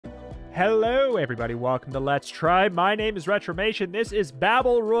Hello, everybody. Welcome to Let's Try. My name is Retromation. This is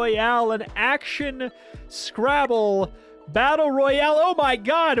Babble Royale, an action Scrabble battle royale. Oh my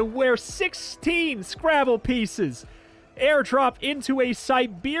god, where 16 Scrabble pieces airdrop into a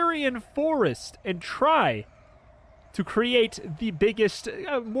Siberian forest and try to create the biggest,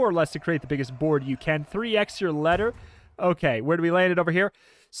 more or less to create the biggest board you can. 3x your letter. Okay, where do we land it over here?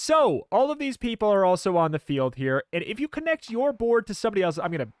 So, all of these people are also on the field here, and if you connect your board to somebody else,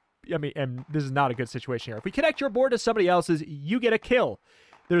 and this is not a good situation here. If we connect your board to somebody else's, you get a kill.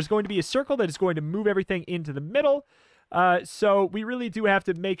 There's going to be a circle that is going to move everything into the middle, so we really do have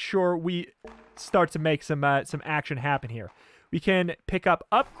to make sure we start to make some action happen here. We can pick up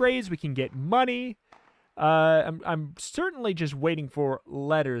upgrades, we can get money. I'm certainly just waiting for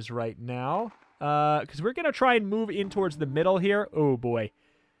letters right now, because we're going to try and move in towards the middle here. Oh, boy.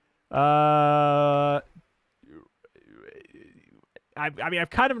 I'm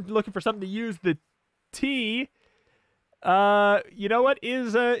kind of looking for something to use the T. You know what?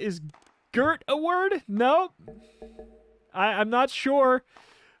 Is Gert a word? No. I'm not sure.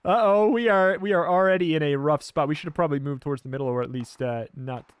 Uh-oh, we are already in a rough spot. We should have probably moved towards the middle, or at least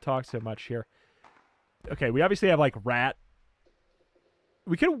not talk so much here. Okay, we obviously have like rat.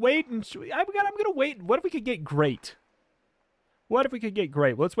 We could wait and I'm gonna wait. What if we could get great? What if we could get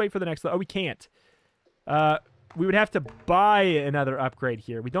great? Well, let's wait for the next. Oh, we can't. We would have to buy another upgrade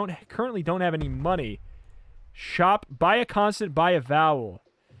here. We currently don't have any money. Shop, buy a constant, buy a vowel.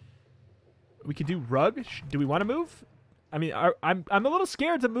 We could do rug. Do we want to move? I mean, I'm a little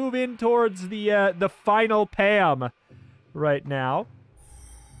scared to move in towards the final Pam right now.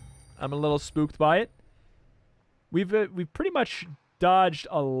 I'm a little spooked by it. We've pretty much dodged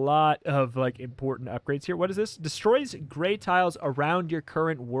a lot of like important upgrades here. What is this? Destroys gray tiles around your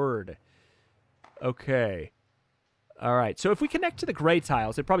current word. Okay. All right. So if we connect to the gray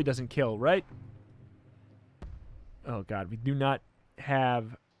tiles, it probably doesn't kill, right? Oh god, we do not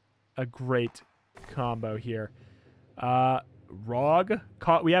have a great combo here. Rog.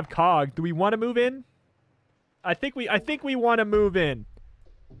 We have Cog. Do we want to move in? I think we want to move in.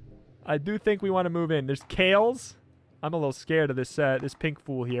 I do think we want to move in. There's Kales. I'm a little scared of this this pink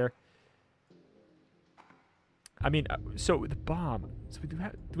fool here. I mean, so the bomb. So do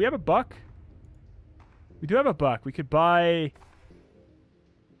we have a buck? We do have a buck. We could buy.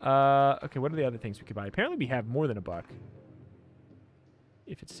 Okay, what are the other things we could buy? Apparently, we have more than a buck.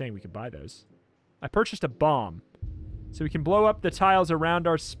 If it's saying we could buy those, I purchased a bomb, so we can blow up the tiles around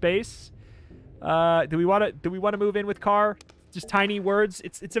our space. Do we want to move in with car? Just tiny words.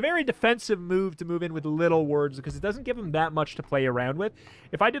 It's a very defensive move to move in with little words because it doesn't give them that much to play around with.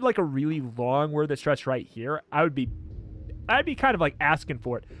 If I did like a really long word that stretched right here, I'd be kind of like asking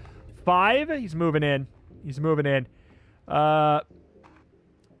for it. 5. He's moving in. He's moving in. Oh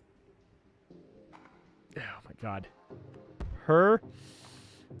my god. Her.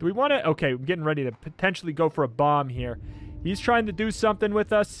 Do we want to? Okay, I'm getting ready to potentially go for a bomb here. He's trying to do something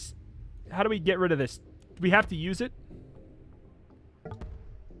with us. How do we get rid of this? Do we have to use it?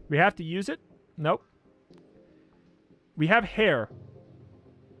 We have to use it? Nope. We have hair.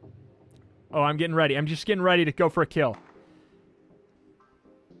 Oh, I'm getting ready. I'm just getting ready to go for a kill.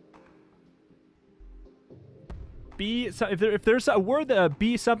 B. So if there's a word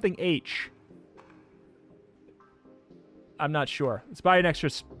B something H. I'm not sure. Let's buy an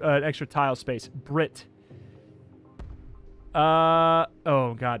extra tile space. Brit. Oh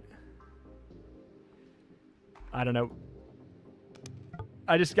god. I don't know.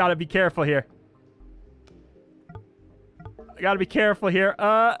 I just gotta be careful here. I gotta be careful here.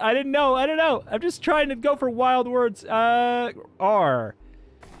 I didn't know. I don't know. I'm just trying to go for wild words. R.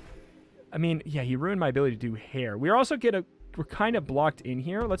 I mean, yeah, he ruined my ability to do hair. We're also we're kind of blocked in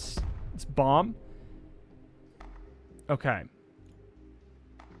here. Let's bomb. Okay.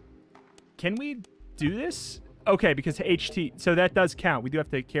 Can we do this? Okay, because HT. So that does count. We do have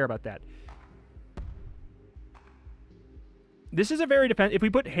to care about that. This is a very defensive. If we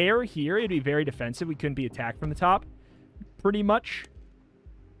put hair here, it'd be very defensive. We couldn't be attacked from the top. Pretty much.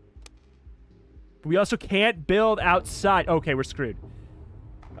 But we also can't build outside. Okay, we're screwed.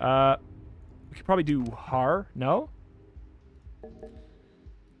 We could probably do har. No?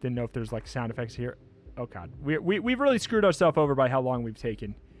 Didn't know if there's like sound effects here. Oh god. We've really screwed ourselves over by how long we've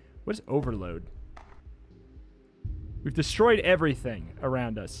taken. What is overload? We've destroyed everything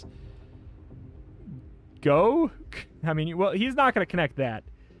around us. Go? I mean, well, he's not going to connect that.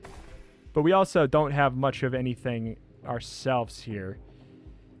 But we also don't have much of anything ourselves here.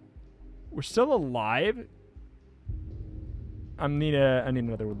 We're still alive. I need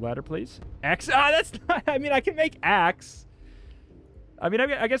another letter, please. X. Ah, that's not. I mean, I can make X. I mean,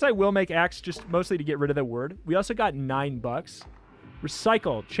 I guess I will make axe just mostly to get rid of the word. We also got $9.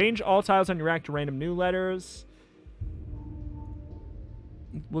 Recycle. Change all tiles on your act to random new letters.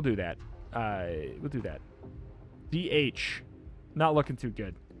 We'll do that. We'll do that. DH. Not looking too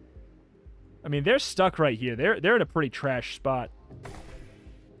good. I mean, they're stuck right here. They're in a pretty trash spot.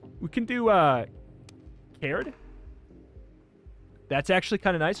 We can do, cared. That's actually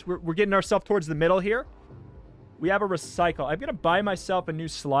kind of nice. We're getting ourselves towards the middle here. We have a recycle. I'm going to buy myself a new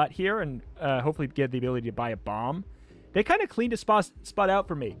slot here and hopefully get the ability to buy a bomb. They kind of cleaned a spot out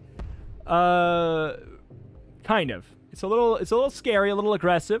for me. Kind of. It's a little scary, a little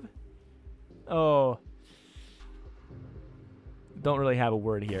aggressive. Oh. Don't really have a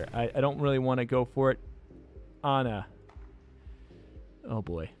word here. I don't really want to go for it. Anna. Oh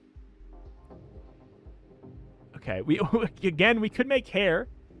boy. Okay, again, we could make hair.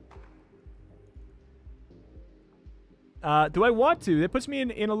 Do I want to? That puts me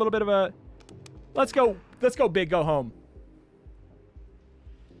in a little bit of a... Let's go big, go home.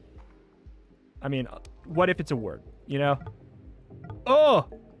 I mean, what if it's a word, you know? Oh!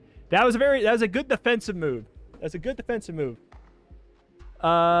 That was a good defensive move. That's a good defensive move.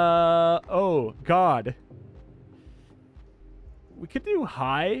 Oh, God. We could do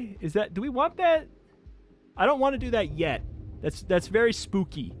high. Do we want that? I don't want to do that yet. That's very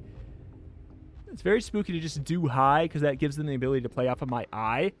spooky. It's very spooky to just do high, because that gives them the ability to play off of my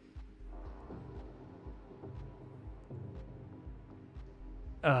eye.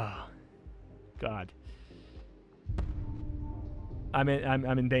 Oh, God. I'm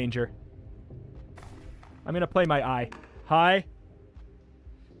in danger. I'm gonna play my eye. High.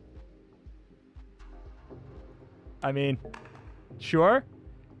 I mean, sure.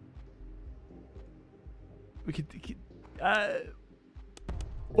 We could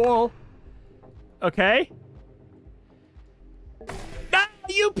bull. Okay. Ah,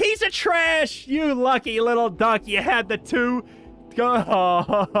 you piece of trash! You lucky little duck. You had the two.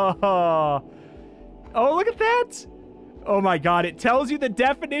 Oh, look at that. Oh, my God. It tells you the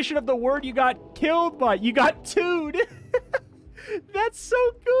definition of the word you got killed by. You got two'd. That's so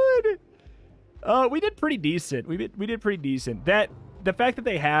good. We did pretty decent. We did pretty decent. The fact that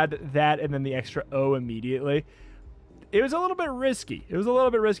they had that and then the extra O immediately, it was a little bit risky. It was a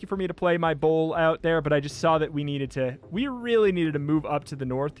little bit risky for me to play my bowl out there, but I just saw that we really needed to move up to the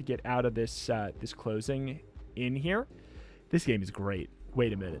north to get out of this this closing in here. This game is great.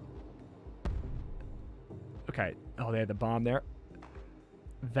 Wait a minute. Okay. Oh, they had the bomb there.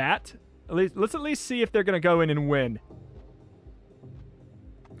 Let's at least see if they're gonna go in and win.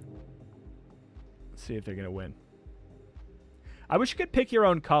 Let's see if they're gonna win. I wish you could pick your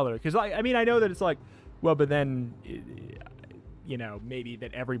own color, because I mean, I know that it's like, well, but then, you know, maybe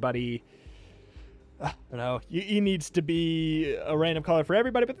that everybody, I don't know, it needs to be a random color for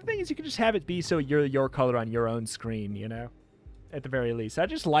everybody, but the thing is, you can just have it be so you're your color on your own screen, you know, at the very least. I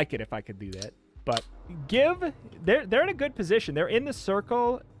just like it if I could do that. But they're in a good position. They're in the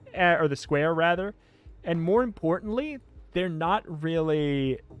circle, or the square, rather, and more importantly, they're not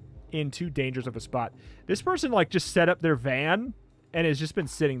really in too dangerous of a spot. This person, like, just set up their van and has just been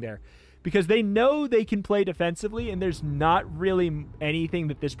sitting there because they know they can play defensively, and there's not really anything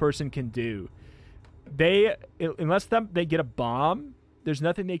that this person can do. Unless they get a bomb, there's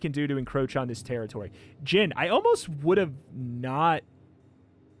nothing they can do to encroach on this territory. Jin, I almost would have not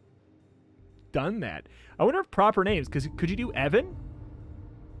done that. I wonder if proper names, because could you do Evan?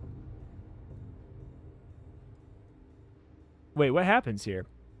 Wait, what happens here?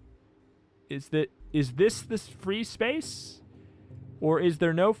 Is this free space? Or is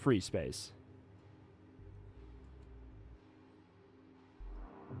there no free space?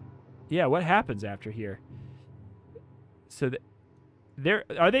 Yeah, what happens after here? So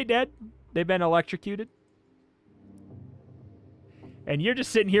are they dead? They've been electrocuted? And you're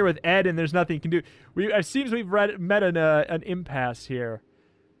just sitting here with Ed, and there's nothing you can do. It seems we've met an impasse here,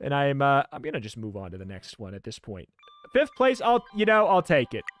 and I'm gonna just move on to the next one at this point. 5th place, I'll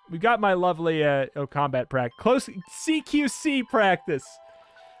take it. We got my lovely combat practice, close CQC practice.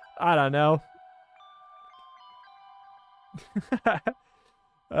 I don't know.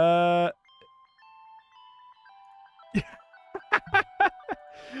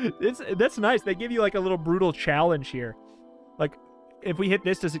 That's nice. They give you like a little brutal challenge here. Like, if we hit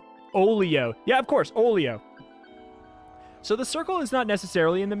this, does it... Oleo. Yeah, of course, Oleo. So the circle is not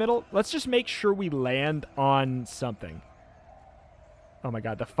necessarily in the middle. Let's just make sure we land on something. Oh my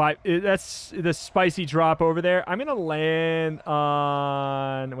god, that's the spicy drop over there. I'm going to land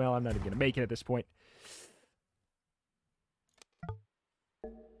on... Well, I'm not even going to make it at this point.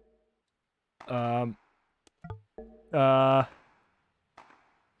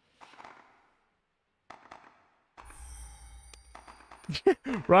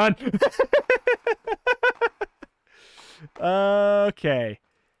 Run. Okay.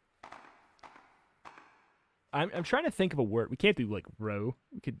 I'm trying to think of a word. We can't do like row.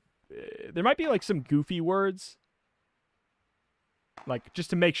 We could. There might be like some goofy words. Like just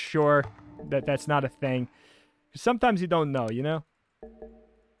to make sure that that's not a thing. 'Cause sometimes you don't know, you know.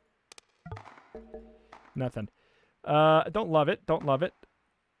 Nothing. Don't love it. Don't love it.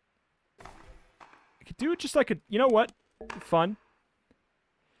 I could do it just like a. You know what? Fun.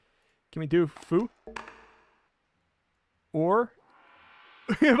 Can we do foo? Or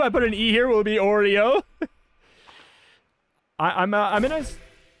if I put an E here, will it be Oreo? I'm in a.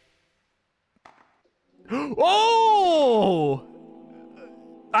 Oh!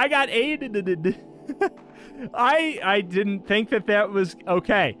 I got aided. I didn't think that was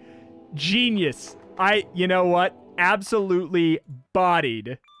okay. Genius. You know what? Absolutely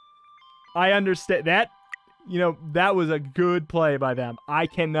bodied. I understand that. You know, that was a good play by them. I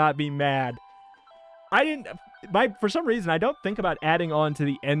cannot be mad. I didn't. For some reason, I don't think about adding on to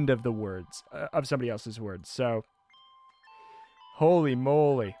the end of the words of somebody else's words. So, holy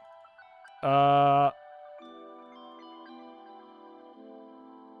moly. I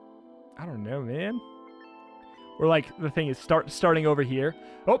don't know, man. We're like the thing is starting over here.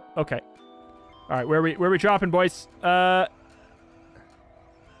 Oh, okay. All right, where we dropping, boys?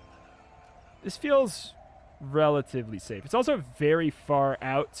 This feels relatively safe. It's also very far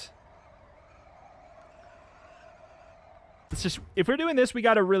out. It's just if we're doing this, we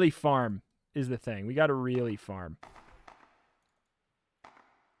got to really farm. Is the thing. We got to really farm.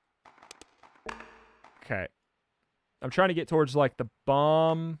 Okay. I'm trying to get towards, like, the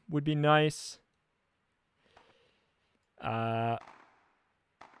bomb would be nice.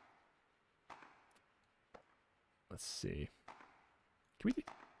 Let's see. Can we do...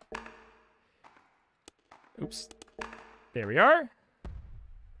 Oops. There we are.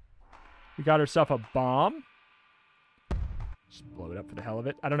 We got ourselves a bomb. Just blow it up for the hell of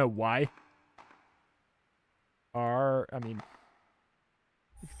it. I don't know why. I mean...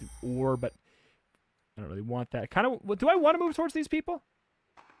 We could do ore, but... I don't really want that. Kind of. Do I want to move towards these people?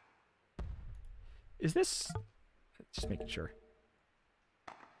 Is this... Just making sure.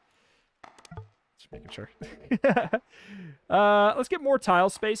 Just making sure. Let's get more tile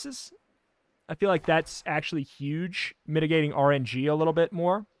spaces. I feel like that's actually huge. Mitigating RNG a little bit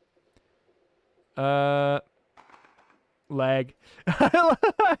more. Lag.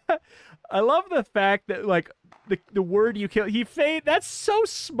 I love the fact that, like, the word you kill... He fade... That's so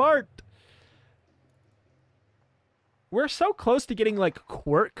smart. We're so close to getting, like,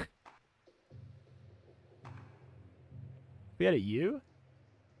 quirk. We had a U?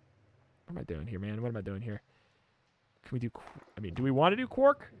 What am I doing here, man? What am I doing here? Can we do... I mean, do we want to do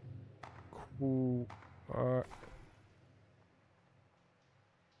quark? Oops.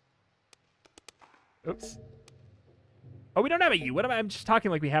 Oh, we don't have a U. What am I... I'm just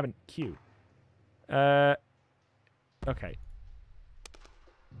talking like we haven't Q. Okay.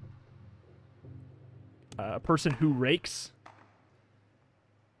 A person who rakes.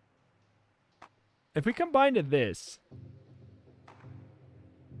 If we combine to this...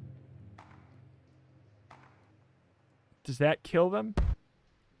 Does that kill them?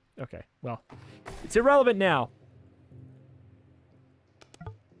 Okay, well. It's irrelevant now.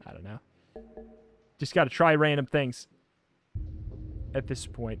 I don't know. Just gotta try random things. At this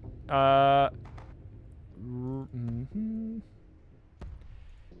point. Could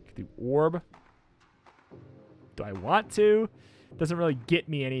do orb. Do I want to? Doesn't really get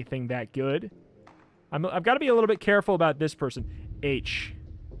me anything that good. I've got to be a little bit careful about this person. H.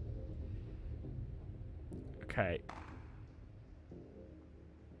 Okay.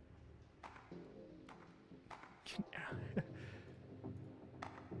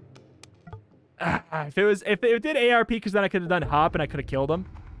 If it did ARP, because then I could have done hop and I could have killed him.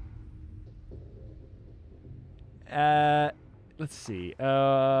 Let's see.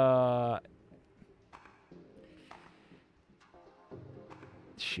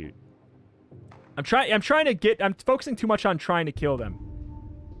 Shoot. I'm focusing too much on trying to kill them.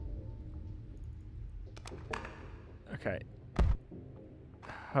 Okay.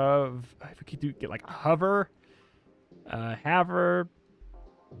 If we could get like a hover. Haver.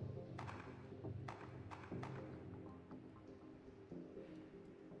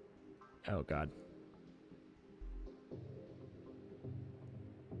 Oh, God.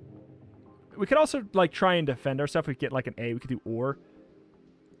 We could also, like, try and defend ourselves. We could get, like, an A. We could do or.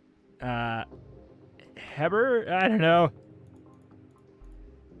 Heber? I don't know.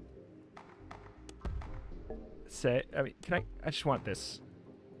 I mean, I just want this.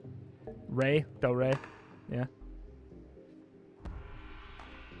 Ray? Del Ray? Yeah.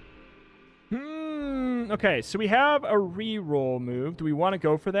 Okay, so we have a reroll move. Do we want to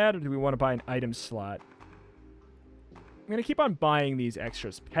go for that, or do we want to buy an item slot? I'm going to keep on buying these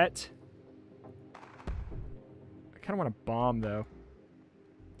extras. Pet. I kind of want to bomb, though.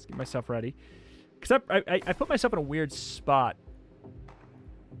 Let's get myself ready. Because I put myself in a weird spot.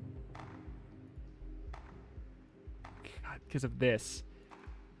 God, because of this.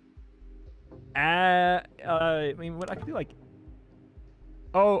 I mean, what I could do, like...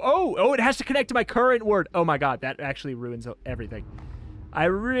 Oh, it has to connect to my current word. Oh my god, that actually ruins everything. I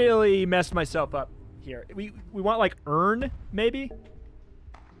really messed myself up here. We want, like, earn, maybe?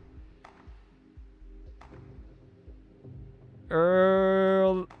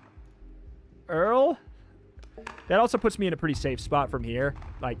 Earl? That also puts me in a pretty safe spot from here.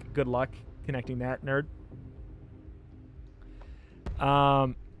 Like, good luck connecting that, nerd.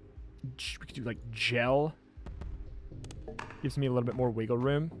 We could do, like, gel. Gives me a little bit more wiggle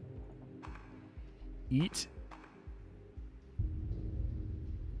room. Eat.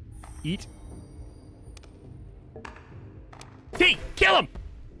 Eat. Hey, kill him!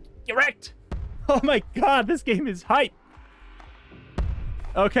 You're wrecked! Oh my god, this game is hype!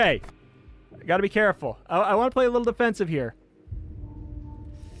 Okay. Gotta be careful. I want to play a little defensive here.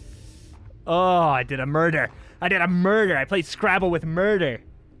 Oh, I did a murder. I did a murder. I played Scrabble with murder.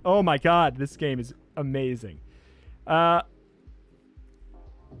 Oh my god, this game is amazing.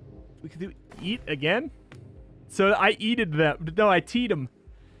 We could do eat again. So I eated them. No, I teed them.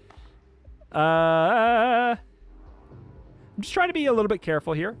 I'm just trying to be a little bit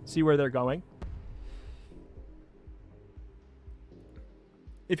careful here. See where they're going.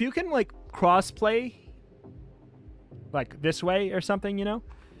 If you can, like, cross-play, like, this way or something, you know?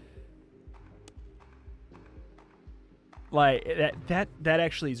 Like, that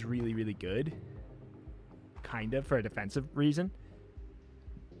actually is really, really good. Kind of, for a defensive reason.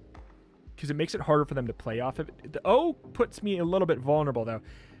 Because it makes it harder for them to play off of it. The O puts me a little bit vulnerable, though.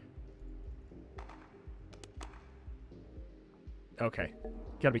 Okay.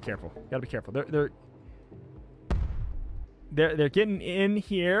 Gotta be careful. Gotta be careful. They're getting in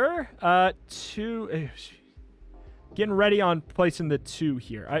here. Getting ready on placing the 2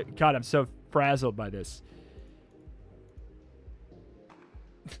 here. God, I'm so frazzled by this.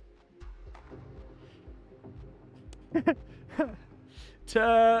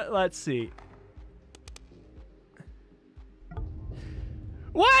 Let's see.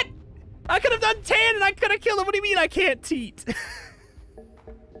 What? I could have done 10 and I could have killed him. What do you mean I can't teat?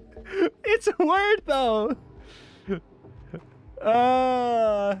 It's a word, though.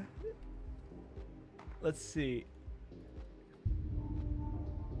 Let's see.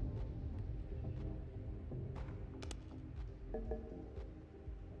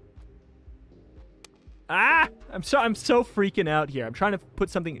 Ah! I'm so freaking out here. I'm trying to put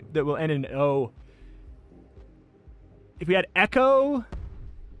something that will end in an O. If we had echo,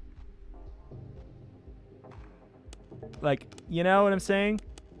 like, you know what I'm saying?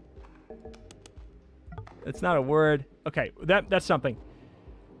 It's not a word. Okay, that's something.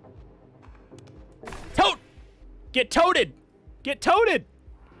 Tote! Get toted! Get toted!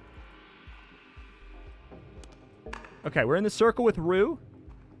 Okay, we're in the circle with Rue.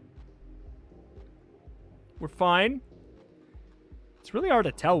 We're fine. It's really hard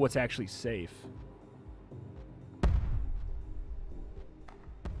to tell what's actually safe.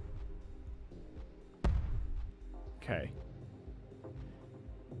 Okay.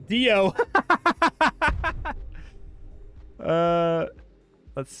 Dio.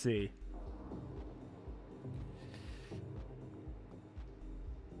 Let's see.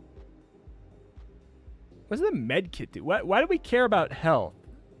 What does the med kit do? Why do we care about health?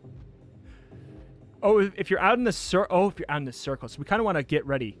 Oh, if you're out in the circle. Oh, if you're out in the circle. So we kind of want to get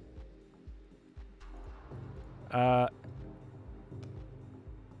ready.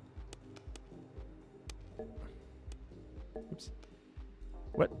 Oops.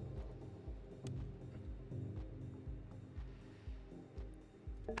 What?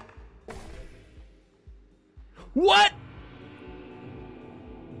 What?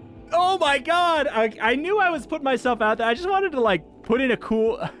 Oh my god! I knew I was putting myself out there. I just wanted to, like, put in a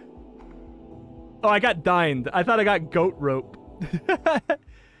cool... Oh, I got dined. I thought I got goat rope.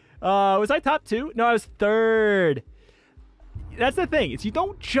 Was I top 2? No, I was 3rd. That's the thing. Is you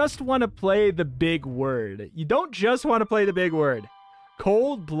don't just want to play the big word. You don't just want to play the big word.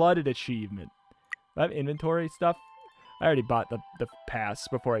 Cold-blooded achievement. Do I have inventory stuff? I already bought the pass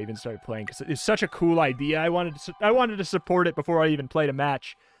before I even started playing because it's such a cool idea. I wanted to support it before I even played a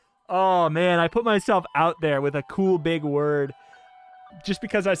match. Oh man, I put myself out there with a cool big word. just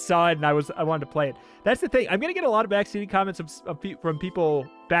because I saw it and I wanted to play it. That's the thing. I'm gonna get a lot of backseating comments from people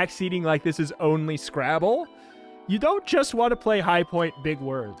backseating like this is only Scrabble. You don't just want to play high point big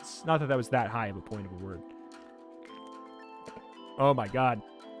words. Not that that was that high of a point of a word. Oh my god.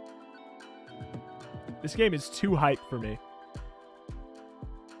 This game is too hype for me.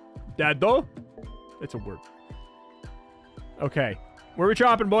 Dado? It's a word. Okay. Where are we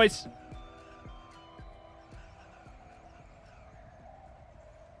chopping, boys?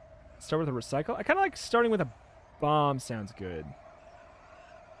 Start with a recycle? I kind of like starting with a bomb. Sounds good.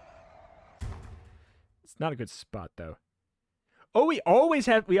 It's not a good spot, though. Oh, we always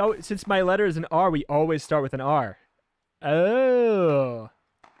have... since my letter is an R, we always start with an R. Oh.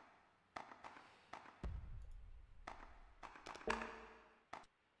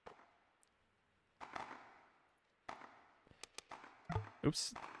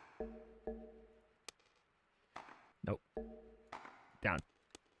 Oops. Nope. Down.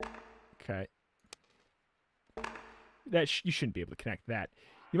 Okay. That you shouldn't be able to connect that.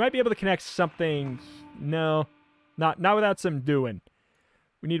 You might be able to connect something. No. Not without some doing.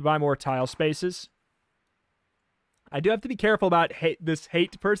 We need to buy more tile spaces. I do have to be careful about this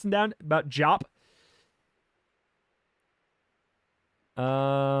hate person down. About Jop.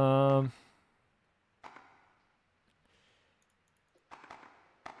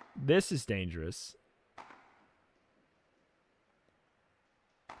 This is dangerous.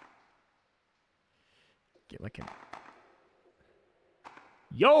 Get like an...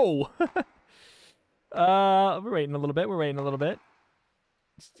 Yo! We're waiting a little bit. We're waiting a little bit.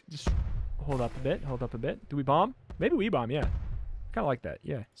 Just hold up a bit. Hold up a bit. Do we bomb? Maybe we bomb, yeah. Kind of like that.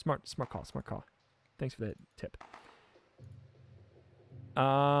 Yeah. Smart call. Smart call. Thanks for the tip.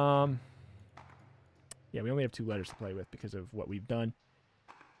 Yeah, we only have 2 letters to play with because of what we've done.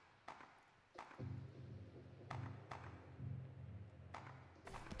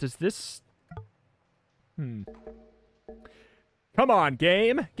 Does this... Come on,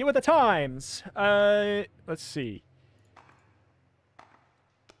 game. Get with the times. Let's see.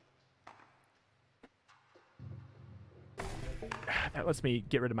 That lets me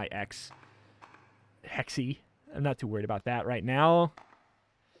get rid of my X. Hexy. I'm not too worried about that right now.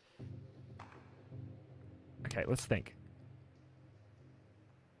 Okay, let's think.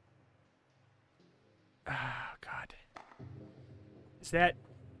 Oh, God. Is that...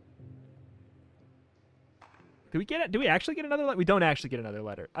 Do we actually get another letter? We don't actually get another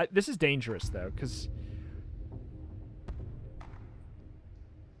letter. This is dangerous, though, because...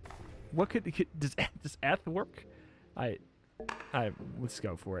 What could... Does Eth work? Let's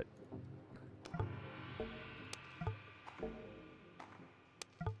go for it.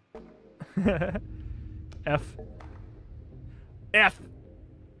 F.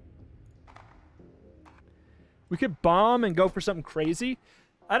 We could bomb and go for something crazy.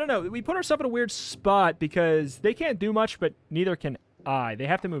 I don't know. We put ourselves in a weird spot because they can't do much, but neither can I. They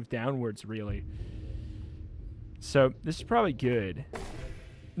have to move downwards, really. So this is probably good.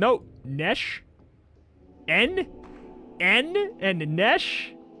 No, Nesh. N and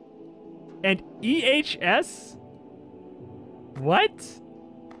Nesh and EHS. What?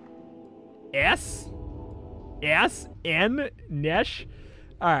 N Nesh.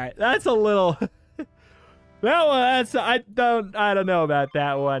 All right, that's a little. That one, I don't know about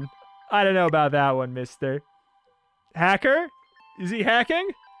that one. I don't know about that one, mister. Hacker? Is he hacking?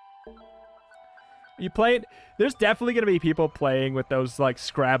 You playing? There's definitely going to be people playing with those, like,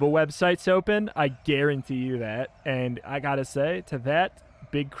 Scrabble websites open. I guarantee you that. And I got to say, to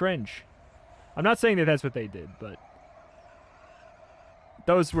that, big cringe. I'm not saying that that's what they did, but...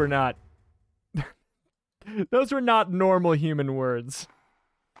 Those were not... Those were not normal human words.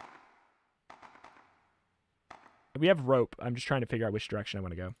 We have rope. I'm just trying to figure out which direction I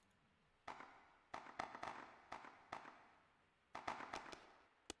want to go.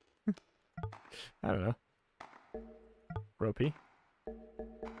 I don't know. Ropey.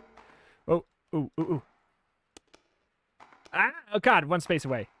 Oh, ooh. Ah, oh God, one space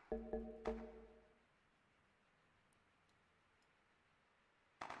away.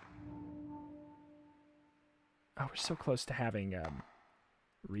 Oh, we're so close to having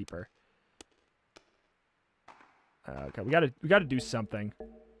Reaper. Okay, we gotta do something.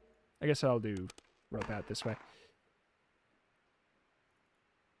 I guess I'll do rope out this way.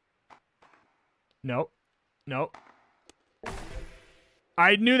 No.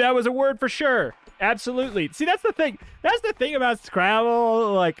 I knew that was a word for sure. Absolutely. See, that's the thing. That's the thing about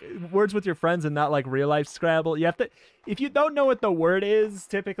Scrabble, like words with your friends and not like real life Scrabble. You have to, if you don't know what the word is,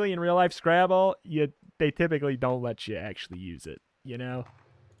 typically in real life Scrabble, they typically don't let you actually use it, you know?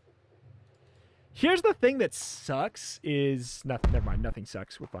 Here's the thing that sucks is nothing. Never mind. Nothing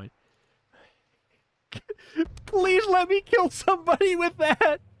sucks. We're fine. Please let me kill somebody with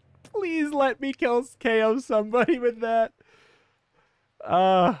that. Please let me KO somebody with that.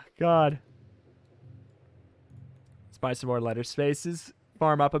 Oh, God. Let's buy some more letter spaces.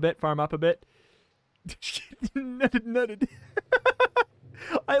 Farm up a bit. Farm up a bit. Nutted.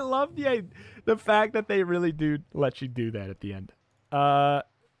 I love the fact that they really do let you do that at the end.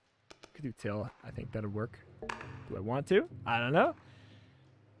 Could do till. I think that'll work. Do I want to? I don't know.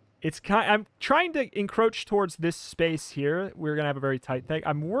 I'm trying to encroach towards this space here. We're gonna have a very tight thing.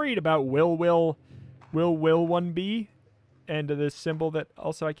 I'm worried about will 1B and this symbol that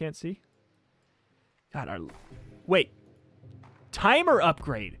also I can't see. God, wait. Timer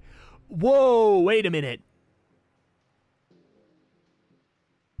upgrade. Whoa, wait a minute.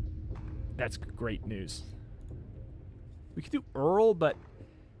 That's great news. We could do Earl, but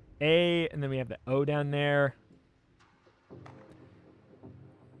A, and then we have the O down there.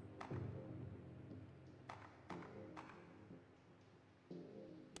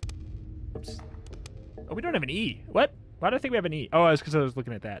 Oops. Oh, we don't have an E. What? Why do I think we have an E? Oh, it's because I was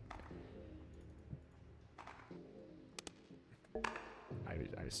looking at that.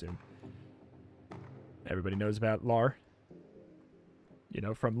 I assume. Everybody knows about Lar. You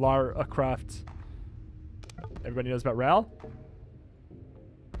know, from Lara Croft. Everybody knows about Ral.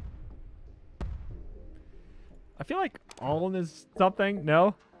 I feel like Allen is something.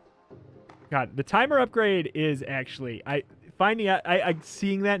 No? God, the timer upgrade is actually... I'm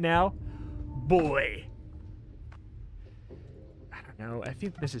seeing that now. Boy. I don't know. I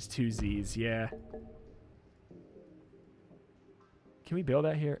think this is 2 Z's. Yeah. Can we build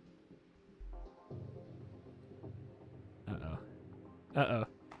that here? Uh-oh. Uh-oh.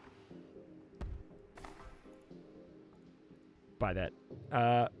 Buy that.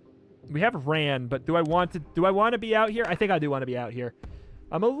 We have ran, but do I want to be out here? I think I do want to be out here.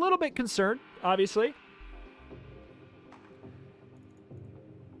 I'm a little bit concerned, obviously.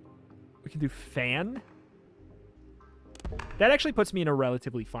 We can do fan. That actually puts me in a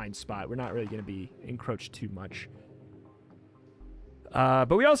relatively fine spot. We're not really going to be encroached too much. But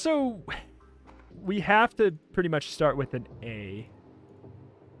we have to pretty much start with an A.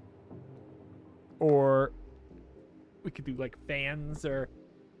 Or we could do like fans or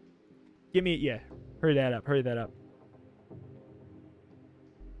yeah, hurry that up.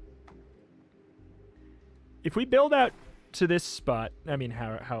 If we build out to this spot, I mean,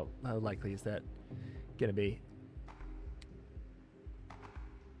 how likely is that gonna be?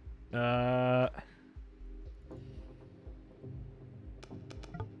 I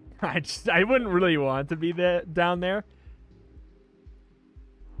wouldn't really want to be down there.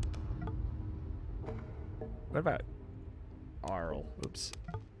 What about Arl? Oops.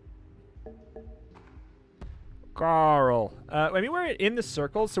 Carl. I mean, we're in the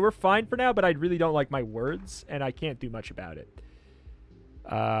circle, so we're fine for now, but I really don't like my words, and I can't do much about it.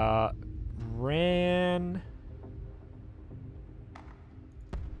 Ran.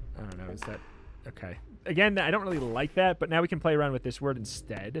 I don't know, is that... Okay. Again, I don't really like that, but now we can play around with this word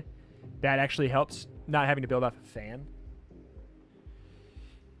instead. That actually helps, not having to build off a fan.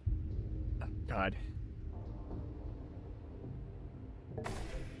 Oh, God.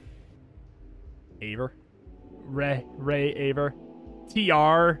 Aver. Ray Aver.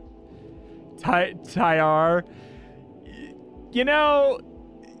 TR. Tyr. You know,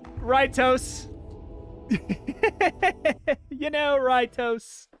 Ritos. You know,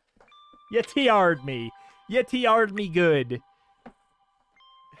 Ritos. You TR'd me. You TR'd me good.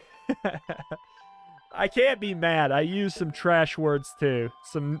 I can't be mad. I use some trash words too.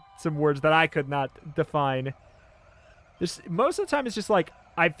 Some words that I could not define. Most of the time it's just like,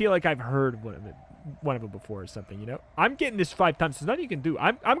 I feel like I've heard one of them before or something, you know? I'm getting this 5 times. There's nothing you can do.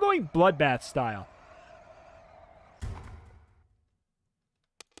 I'm going bloodbath style.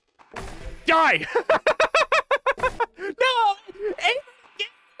 Die! No!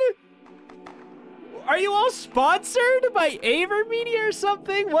 Are you all sponsored by Aver Media or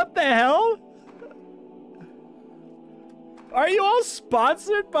something? What the hell? Are you all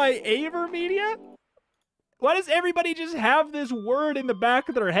sponsored by Aver Media? Why does everybody just have this word in the back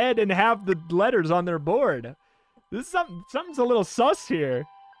of their head and have the letters on their board? This is something's a little sus here.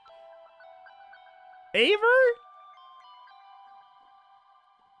 Aver?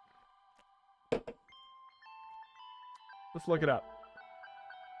 Let's look it up.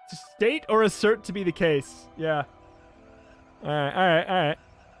 To state or assert to be the case. Yeah. Alright.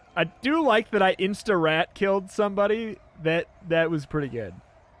 I do like that I insta-rat killed somebody. That was pretty good.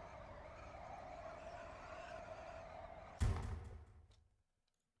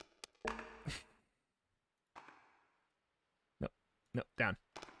 No, down.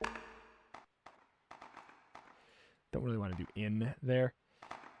 Don't really want to do in there.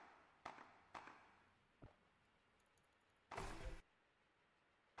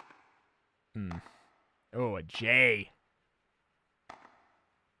 Oh, a J.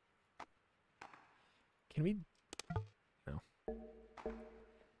 Can we? No.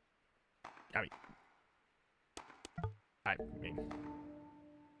 I mean.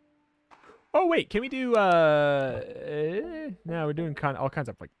 Oh wait, can we do? No, we're doing all kinds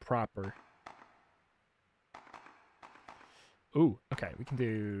of like proper. Ooh, okay, we can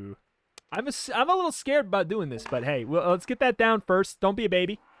do. I'm a little scared about doing this, but hey, let's get that down first. Don't be a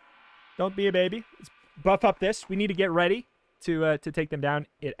baby. Don't be a baby. Let's buff up this. We need to get ready to take them down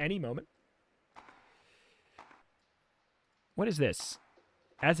at any moment. What is this?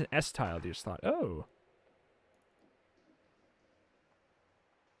 Adds an S tile to your slot. Oh.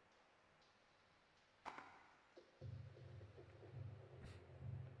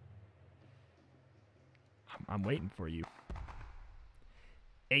 I'm waiting for you.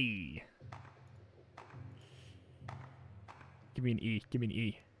 Hey. Give me an E. Give me an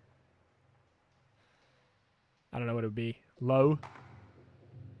E. I don't know what it would be. Low.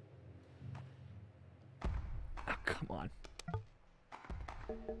 Oh, come on.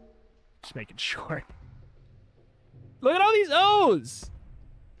 Just making sure. Look at all these O's.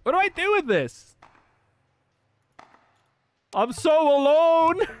 What do I do with this? I'm so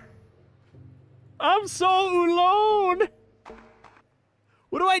alone. I'm so alone.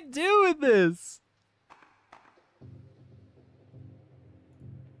 What do I do with this?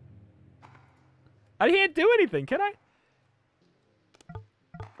 I can't do anything, can I?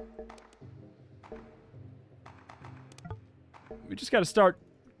 We just gotta start.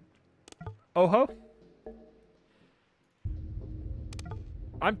 Oh ho.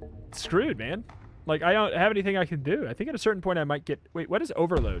 I'm screwed, man. Like, I don't have anything I can do. I think at a certain point I might get... Wait, what does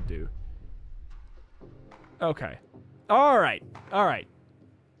overload do? Okay. Alright. Alright.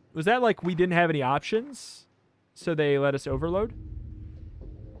 Was that like we didn't have any options? So they let us overload?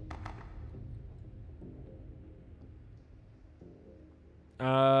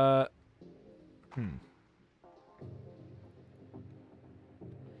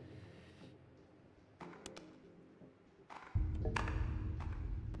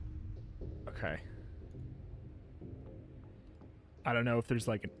 Okay. I don't know if there's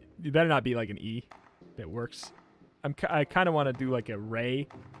like an... You better not be like an E that works. I kind of want to do like a ray.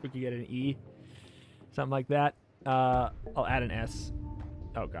 If we could get an E. Something like that. I'll add an S.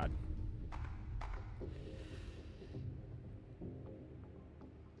 Oh, God.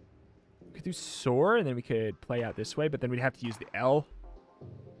 We could do soar, and then we could play out this way, but then we'd have to use the L.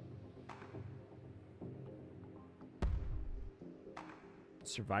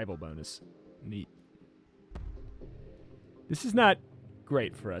 Survival bonus. Neat. This is not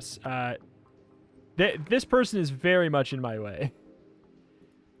great for us. This person is very much in my way.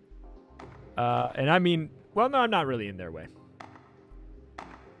 And I mean, well, no, I'm not really in their way.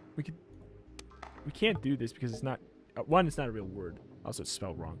 We can't do this because it's not, one, it's not a real word. Also, it's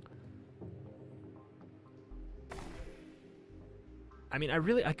spelled wrong. I mean,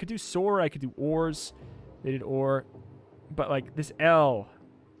 I could do soar, I could do oars. They did or, but like this L.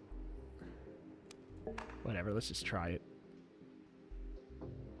 Whatever, let's just try it.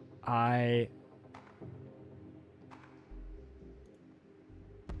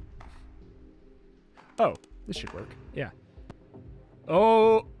 Oh, this should work. Yeah.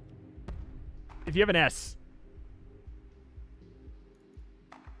 Oh. If you have an S.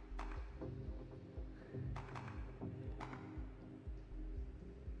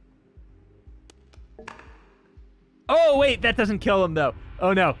 Oh, wait, that doesn't kill him, though.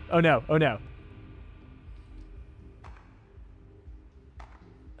 Oh, no. Oh, no. Oh, no.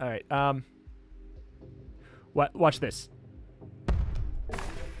 All right, watch this.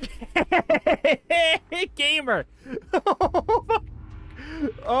 Gamer.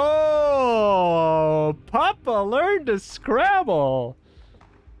 Oh, Papa learned to Scrabble.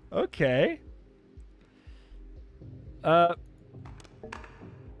 Okay. What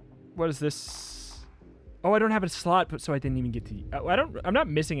is this? Oh, I don't have a slot, but so I didn't even get to. I'm not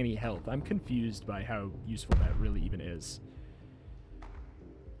missing any health. I'm confused by how useful that really even is.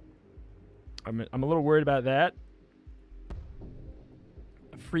 I'm a little worried about that.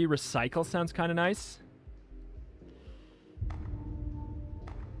 A free recycle sounds kind of nice.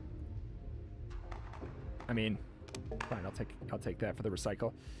 I mean, fine. I'll take that for the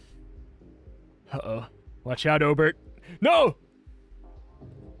recycle. Uh-oh. Watch out, Obert. No!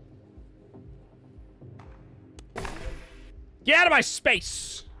 Get out of my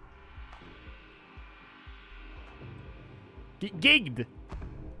space! Gigged.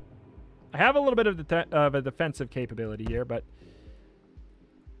 I have a little bit of a defensive capability here, but...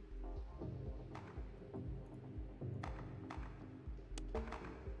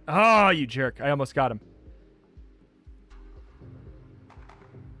 Oh, you jerk. I almost got him.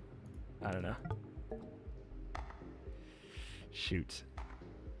 I don't know. Shoot.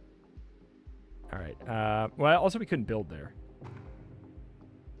 All right. Well, also we couldn't build there.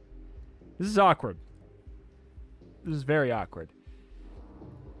 This is awkward. This is very awkward.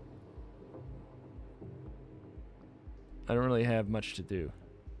 I don't really have much to do.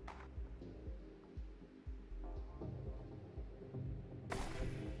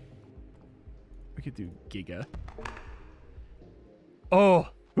 We could do Giga. Oh,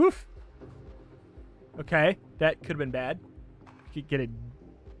 oof. Okay, that could have been bad. We could get a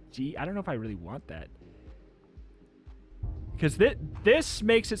G. I don't know if I really want that. Because this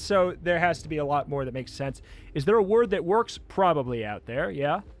makes it so there has to be a lot more that makes sense. Is there a word that works? Probably out there,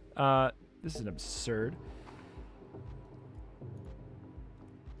 yeah. This is absurd.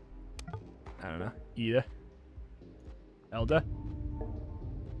 I don't know. Ida. Elda.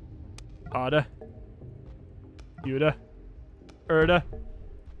 Ada. Uda. Erda.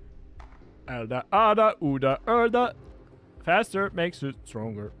 Elda. Ada. Uda. Erda. Faster makes it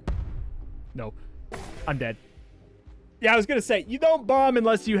stronger. No. I'm dead. Yeah, I was gonna say, you don't bomb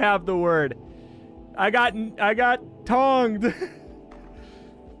unless you have the word. I got tonged.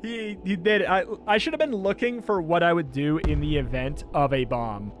 he did it. I should have been looking for what I would do in the event of a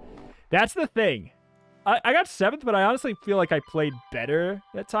bomb. That's the thing. I got 7th, but I honestly feel like I played better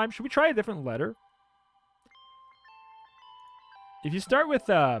that time. Should we try a different letter? If you start with,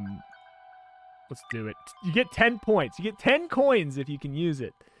 let's do it. You get 10 points. You get 10 coins if you can use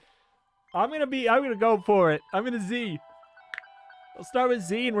it. I'm gonna go for it. I'm gonna Z. I'll start with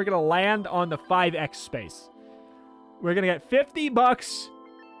Z, and we're gonna land on the 5x space. We're gonna get 50 bucks,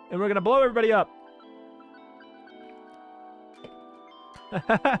 and we're gonna blow everybody up.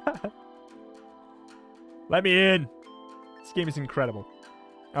 Let me in. This game is incredible.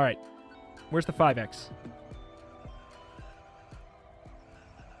 All right. Where's the 5x?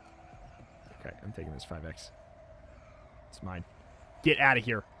 Okay, I'm taking this 5x. It's mine. Get out of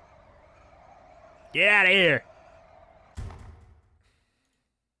here. Get out of here.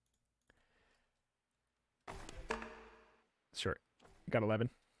 Sure. Got 11.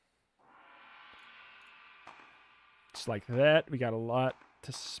 Just like that. We got a lot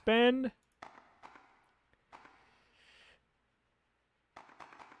to spend.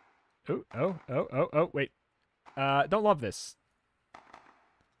 Oh, wait. Don't love this.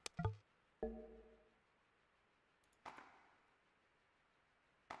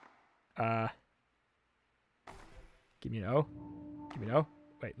 Give me an O. Give me an O.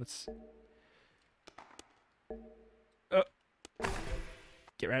 Wait, let's... Oh.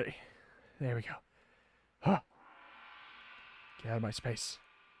 Get ready. There we go. Huh. Get out of my space.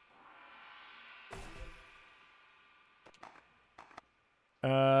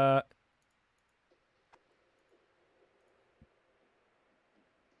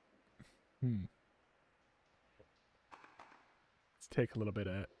 Let's take a little bit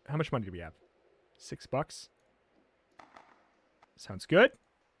of... How much money do we have? $6? Sounds good.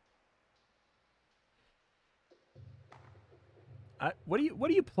 What are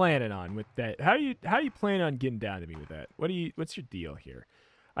you planning on with that? How do you plan on getting down to me with that? What's your deal here?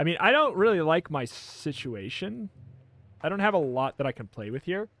 I mean, I don't really like my situation. I don't have a lot that I can play with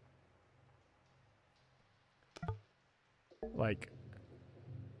here. Like,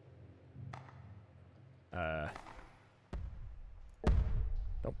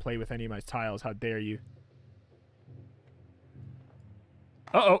 don't play with any of my tiles. How dare you?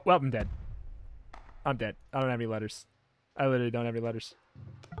 Uh-oh. Well, I'm dead. I'm dead. I don't have any letters. I literally don't have any letters.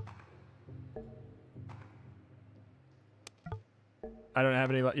 I don't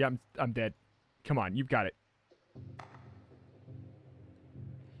have any... Yeah, I'm dead. Come on, you've got it.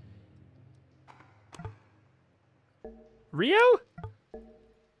 Rio?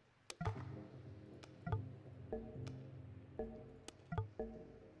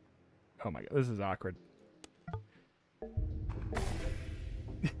 Oh my god, this is awkward.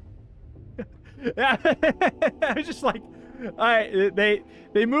 I was just like,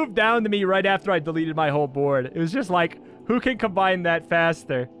 they moved down to me right after I deleted my whole board. It was just like, who can combine that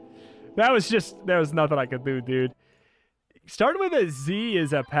faster? There was nothing I could do, dude. Starting with a Z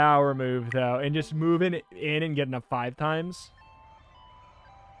is a power move, though, and just moving in and getting a 5 times.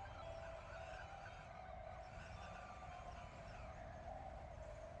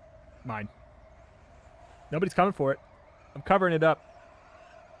 Mine. Nobody's coming for it. I'm covering it up.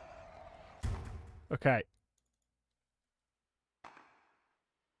 Okay.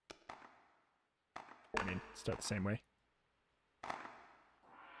 Start the same way.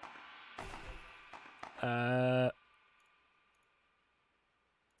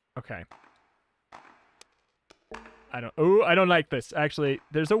 Okay. I don't like this. Actually,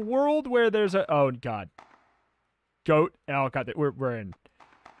 there's a world where there's a... Oh, God. Goat. Oh, God. We're in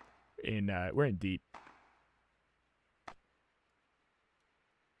deep.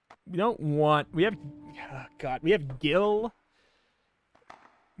 We don't want... We have... Oh, God. We have Gill.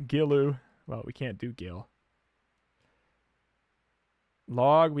 Gillu. Well, we can't do Gill.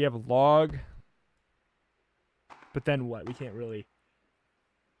 Log. We have Log. But then what? We can't really...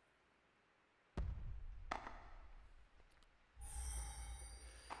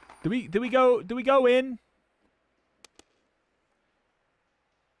 Do we go in?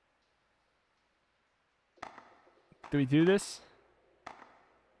 Do we do this?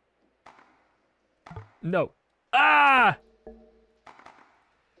 No. Ah!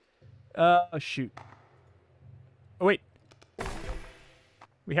 Oh, shoot. Oh, wait.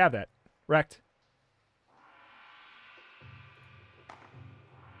 We have that. Wrecked.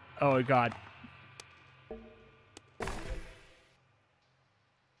 Oh, God.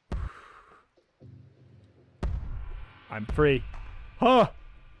 I'm free. Huh.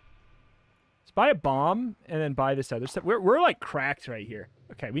 Let's buy a bomb and then buy this other stuff. We're like cracked right here.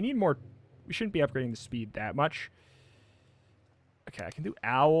 Okay, we need more. We shouldn't be upgrading the speed that much. Okay, I can do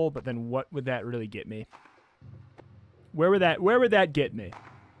owl, but then what would that really get me? Where would that get me?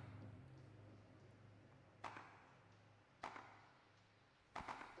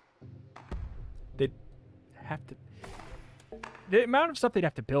 They'd have to... The amount of stuff they'd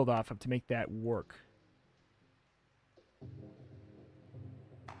have to build off of to make that work.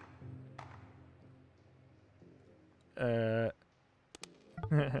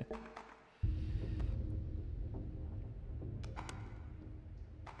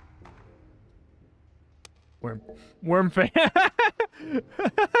 Worm fan.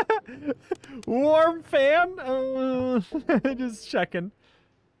 Worm fan. Just checking.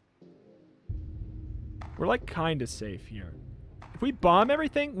 We're like kind of safe here. If we bomb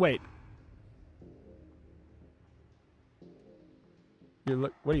everything, wait.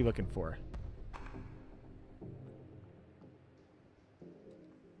 What are you looking for?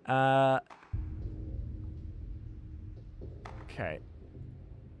 Okay.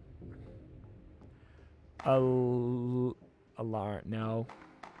 Alarm, no.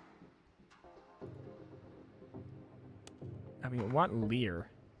 I mean, I want Lear.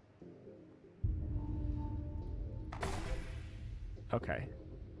 Okay.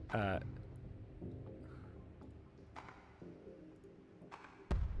 I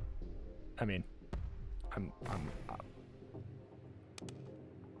mean,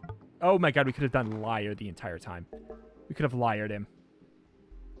 oh my God, we could have done Liar the entire time. We could have liared him.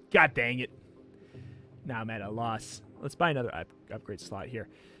 God dang it. Now I'm at a loss. Let's buy another upgrade slot here.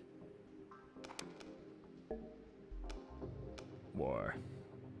 War.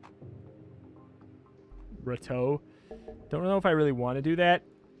 Rateau. Don't know if I really want to do that.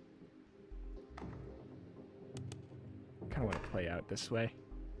 Kind of want to play out this way.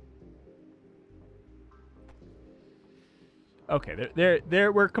 Okay,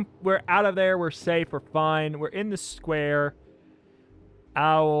 we're out of there. We're safe. We're fine. We're in the square.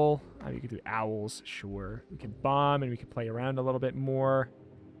 Owl. Oh, you could do owls, sure. We can bomb and we can play around a little bit more.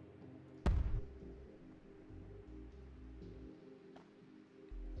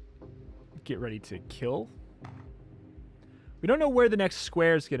 Get ready to kill. We don't know where the next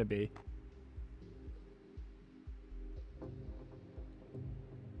square is going to be.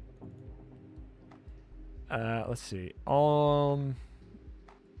 Let's see.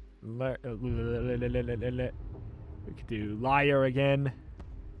 We could do Liar again.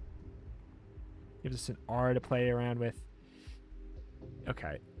 Gives us an R to play around with.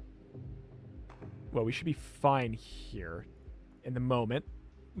 Okay. Well, we should be fine here in the moment.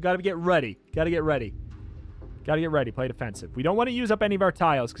 We gotta get ready. Gotta get ready. Gotta get ready. Play defensive. We don't want to use up any of our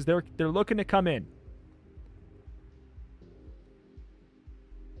tiles because they're looking to come in.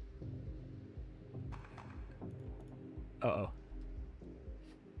 Uh-oh.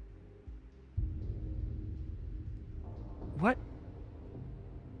 What?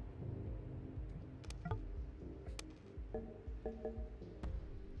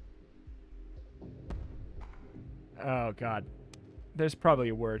 Oh, God. There's probably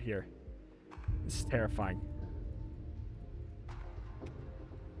a word here. This is terrifying.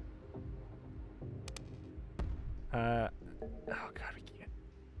 Oh, God, we can't.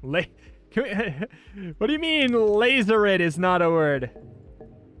 What do you mean laser it is not a word?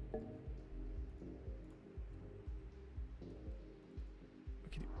 We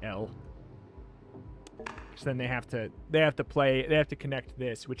can do L. So then they have to connect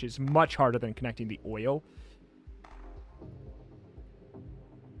this, which is much harder than connecting the oil.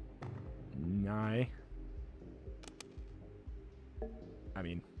 I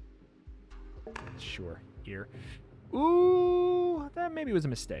mean, sure, here. Ooh, that maybe was a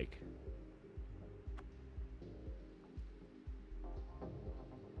mistake.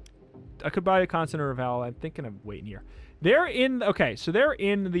 I could buy a constant or a vowel. I'm thinking of waiting here. They're in, okay, so they're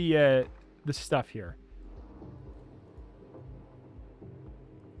in the stuff here.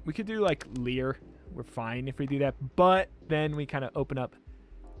 We could do, like, Lear. We're fine if we do that, but then we kind of open up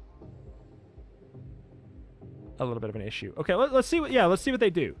a little bit of an issue. Okay, let's see what, yeah, let's see what they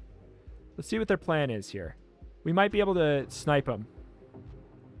do. Let's see what their plan is here. We might be able to snipe them.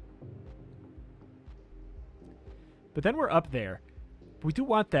 But then we're up there. We do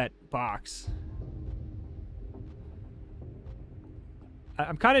want that box.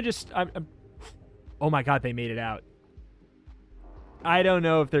 I'm kind of just... Oh my god, they made it out. I don't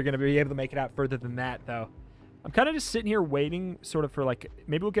know if they're going to be able to make it out further than that, though. I'm kind of just sitting here waiting sort of for, like...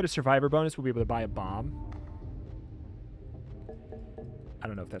 Maybe we'll get a survivor bonus. We'll be able to buy a bomb. I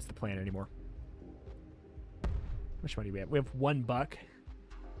don't know if that's the plan anymore. How much money do we have? We have $1.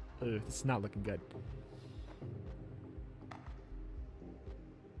 Ugh, this is not looking good.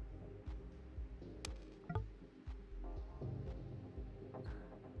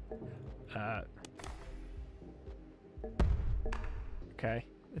 Okay,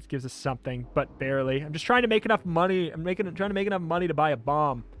 this gives us something, but barely. I'm just trying to make enough money. I'm trying to make enough money to buy a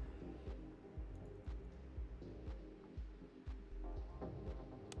bomb.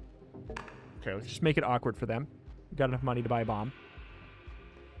 Okay, let's just make it awkward for them. We've got enough money to buy a bomb.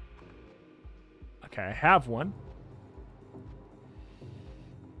 Okay, I have one.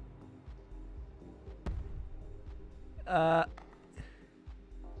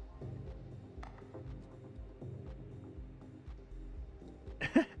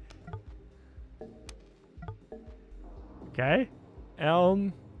 Okay.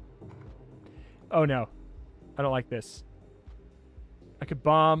 Elm. Oh, no. I don't like this. I could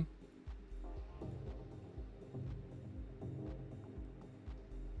bomb.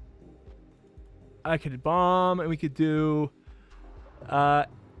 I could bomb, and we could do... Elp.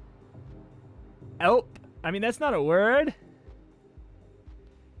 I mean, that's not a word.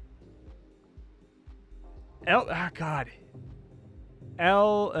 Elp. Ah, God.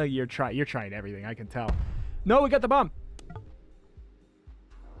 You're trying everything, I can tell. No, we got the bomb.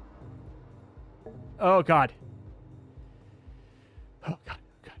 Oh, God. Oh, God.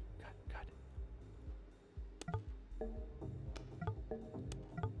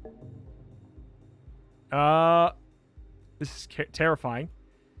 This is terrifying.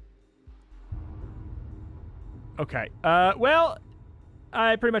 Okay. Well,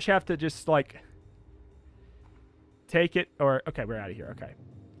 I pretty much have to just, like, take it. Or, okay, we're out of here. Okay.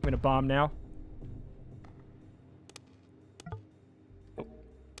 I'm going to bomb now. Oh.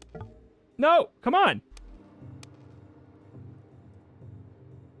 No! Come on!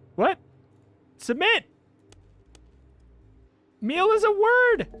 What? Submit! Meal is a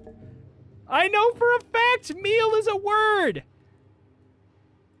word! I know for a fact meal is a word!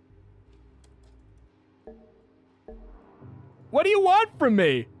 What do you want from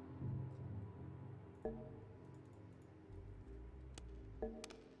me?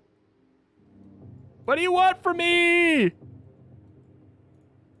 What do you want from me?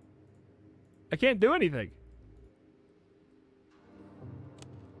 I can't do anything.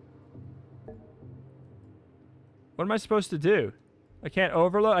 What am I supposed to do? I can't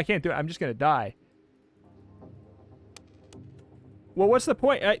overload? I can't do it. I'm just going to die. Well, what's the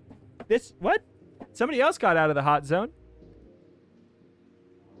point? What? Somebody else got out of the hot zone.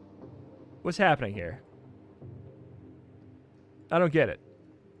 What's happening here? I don't get it.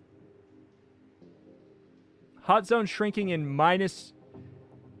 Hot zone shrinking in minus...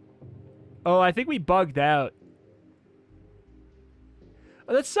 Oh, I think we bugged out.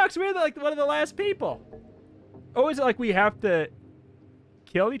 Oh, that sucks. We're like one of the last people. Oh, is it like we have to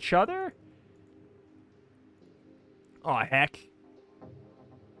kill each other? Oh, heck.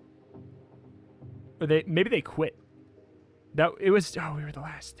 Or maybe they quit. We were the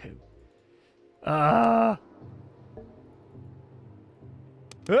last two.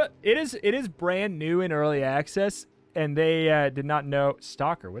 It is brand new in early access, and they did not know.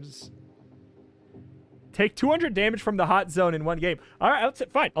 Stalker, what is... Take 200 damage from the hot zone in one game. All right,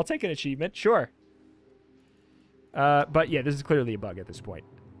 fine. I'll take an achievement. Sure. But yeah, this is clearly a bug at this point.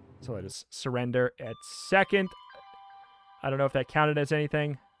 So let us surrender at second. I don't know if that counted as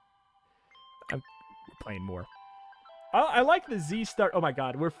anything. I'm playing more. I like the Z start. Oh my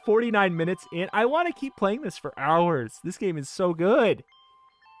god, we're 49 minutes in. I want to keep playing this for hours. This game is so good.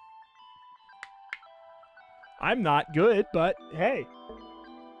 I'm not good, but hey.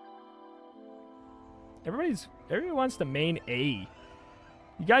 Everybody wants to main A.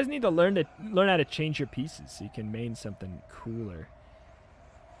 You guys need to learn how to change your pieces so you can main something cooler.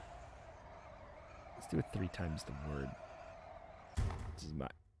 Let's do it 3 times the word. This is mine.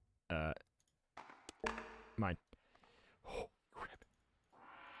 Oh, crap.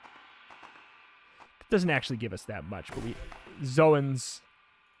 It doesn't actually give us that much, but Zoans.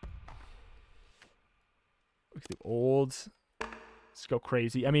 Let's do olds. Let's go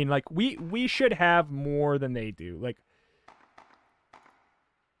crazy. I mean, like, we should have more than they do. Like,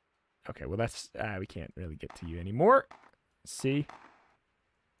 okay, well, that's, we can't really get to you anymore. See?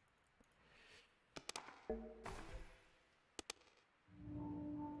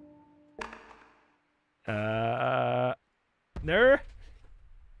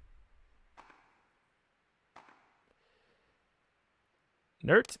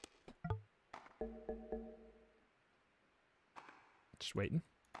 Nerd. Just waiting.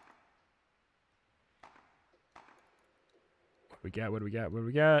 What do we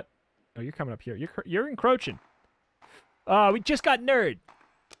got? Oh, you're coming up here. You're encroaching. Oh, we just got nerd.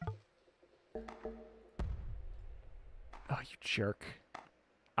 Oh, you jerk.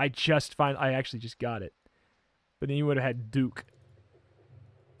 I actually just got it. But then you would have had Duke.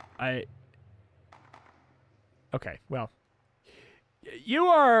 Okay, well. You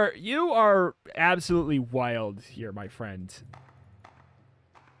are absolutely wild here, my friend.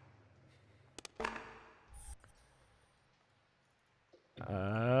 I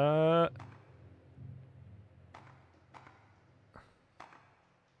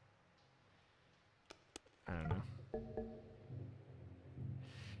don't know.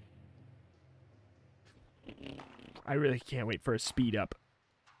 I really can't wait for a speed up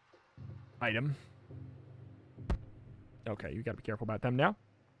item. Okay, you gotta be careful about them now.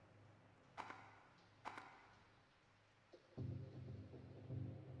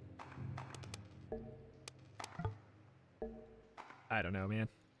 I don't know, man.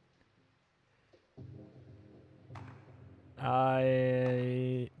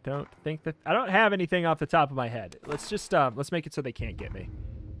 I don't think that... I don't have anything off the top of my head. Let's just, let's make it so they can't get me.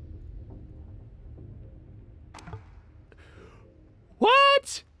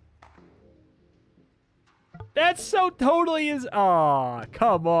 What? That's so totally is... Aw,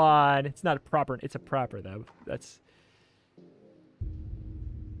 come on. It's not a proper... It's a proper, though. That's...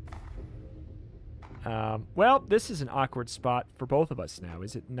 Well, this is an awkward spot for both of us now,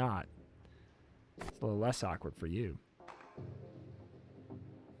 is it not? It's a little less awkward for you.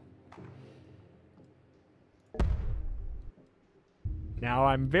 Now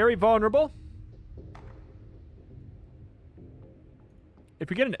I'm very vulnerable. If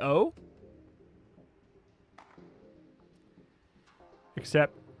we get an O...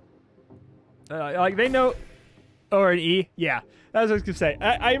 Except... like, they know... Or an E? Yeah, that's what I was going to say.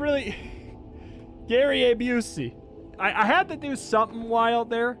 I really... Gary A. Busey. I had to do something wild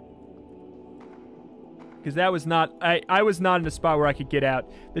there. Because that was not... I was not in a spot where I could get out.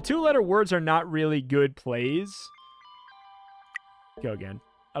 The 2-letter words are not really good plays. Go again.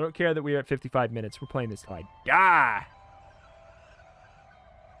 I don't care that we're at 55 minutes. We're playing this till I die.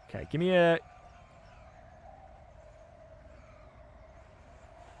 Okay, give me a...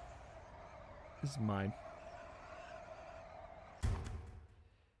 This is mine.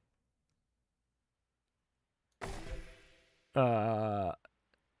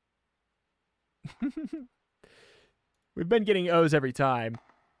 We've been getting O's every time.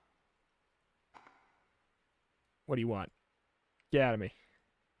 What do you want? Get out of me.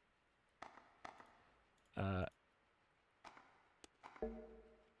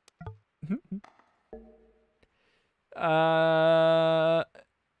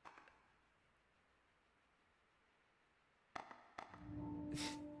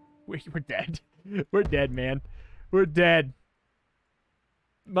 We're dead. We're dead, man. We're dead.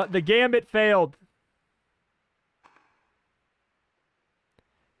 But the gambit failed.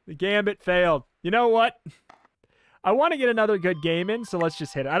 The gambit failed. You know what? I want to get another good game in, so let's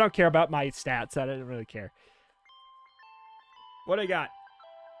just hit it. I don't care about my stats. I don't really care. What do I got?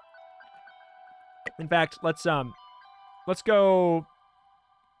 In fact, let's go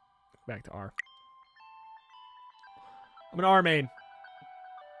back to R. I'm an R main.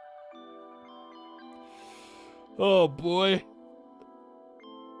 Oh boy.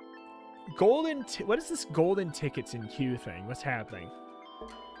 What is this golden tickets in queue thing? What's happening?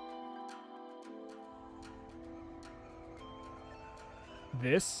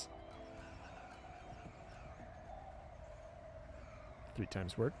 This? 3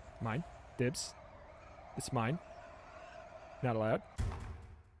 times work. Mine. Dibs. It's mine. Not allowed.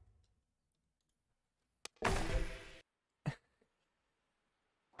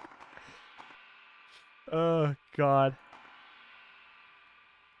 Oh, God.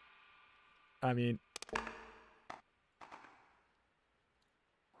 I mean...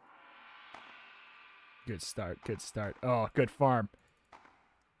 Good start. Good start. Oh, good farm.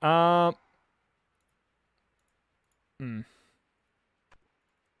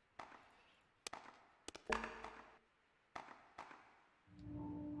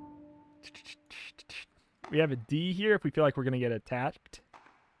 We have a D here if we feel like we're going to get attacked.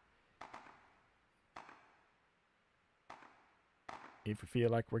 If we feel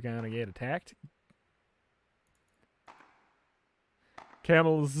like we're going to get attacked.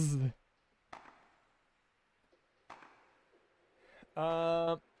 Camels.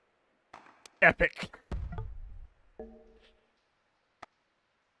 Epic.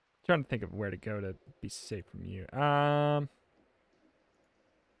 Trying to think of where to go to be safe from you. Kind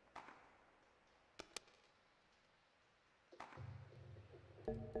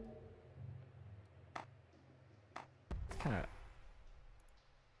of.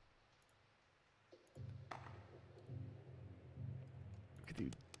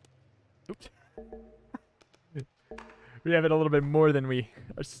 Oops. We have it a little bit more than we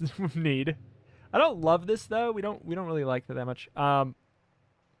need. I don't love this though. We don't really like that much. Kind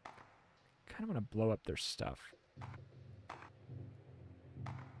of want to blow up their stuff.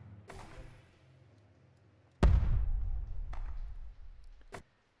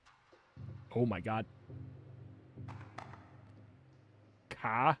 Oh my God.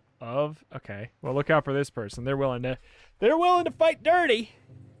 Okay. Well, look out for this person. They're willing to fight dirty.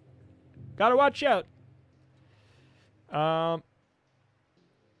 Gotta watch out. I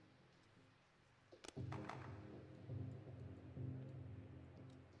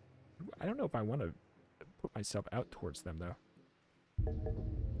don't know if I want to put myself out towards them though.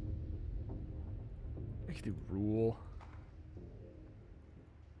 I could do rule,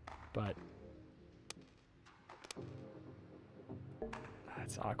 but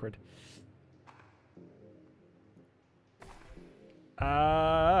that's awkward.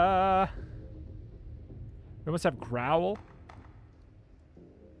 We must have growl.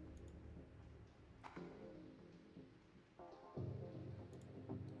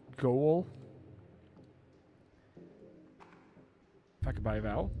 Goal. If I could buy a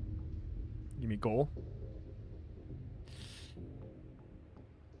vowel. Give me goal.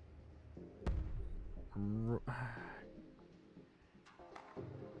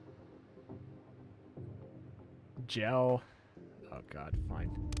 Gel. Oh God,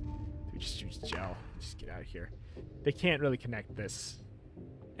 fine. We just use gel. Just get out of here. They can't really connect this,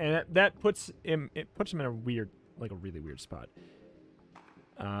 and that puts him. It puts him in a weird, like a really weird spot.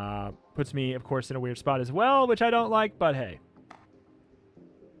 Puts me, of course, in a weird spot as well, which I don't like. But hey.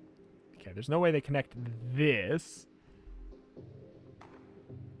 Okay, there's no way they connect this.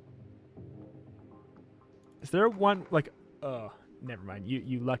 Is there one like? Oh, never mind.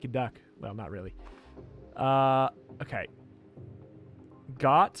 You lucky duck. Well, not really. Okay.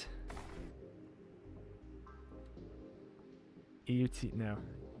 Got. EUT, no.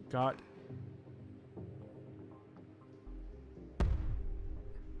 Got.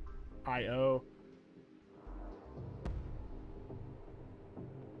 IO.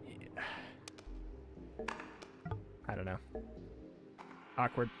 Yeah. I don't know.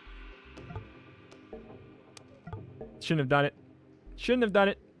 Awkward. Shouldn't have done it. Shouldn't have done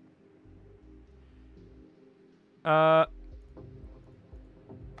it.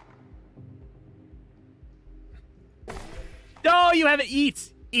 No, you haven't.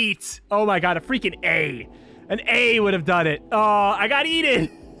 Eat. Eat. Oh my God, a freaking A. An A would have done it. Oh, I got eaten.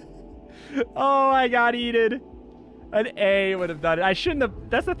 Oh, I got eaten. An A would have done it. I shouldn't have.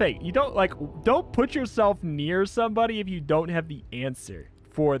 That's the thing. You don't put yourself near somebody if you don't have the answer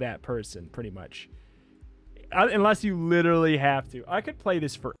for that person, pretty much. Unless you literally have to. I could play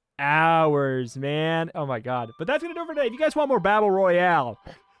this for hours, man. Oh my God. But that's going to do it for today. If you guys want more Babble Royale,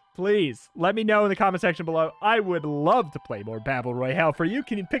 please let me know in the comment section below. I would love to play more Babble Royale for you.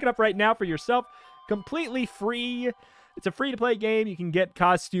 Can you pick it up right now for yourself? Completely free. It's a free-to-play game. You can get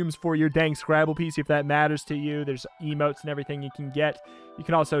costumes for your dang Scrabble piece if that matters to you. There's emotes and everything you can get. You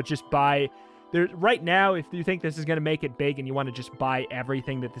can also just buy... Right now, if you think this is going to make it big and you want to just buy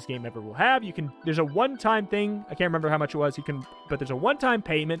everything that this game ever will have, you can... There's a one-time thing. I can't remember how much it was. But there's a one-time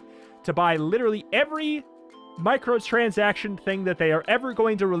payment to buy literally every microtransaction thing that they are ever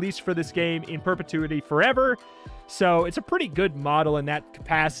going to release for this game in perpetuity forever. So it's a pretty good model in that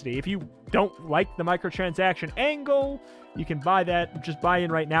capacity. If you don't like the microtransaction angle, you can buy that. Just buy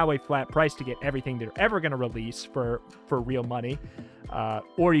in right now a flat price to get everything they're ever going to release for real money.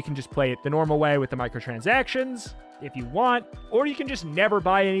 Or you can just play it the normal way with the microtransactions if you want, or you can just never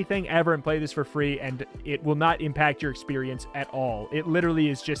buy anything ever and play this for free, and it will not impact your experience at all. It literally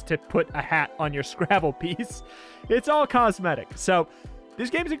is just to put a hat on your Scrabble piece. It's all cosmetic. So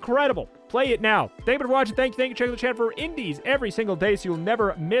this game is incredible. Play it now. Thank you for watching. Thank you. Check out the channel for indies every single day so you'll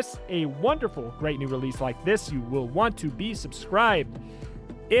never miss a wonderful, great new release like this. You will want to be subscribed.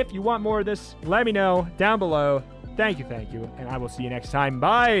 If you want more of this, let me know down below. Thank you, and I will see you next time.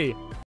 Bye!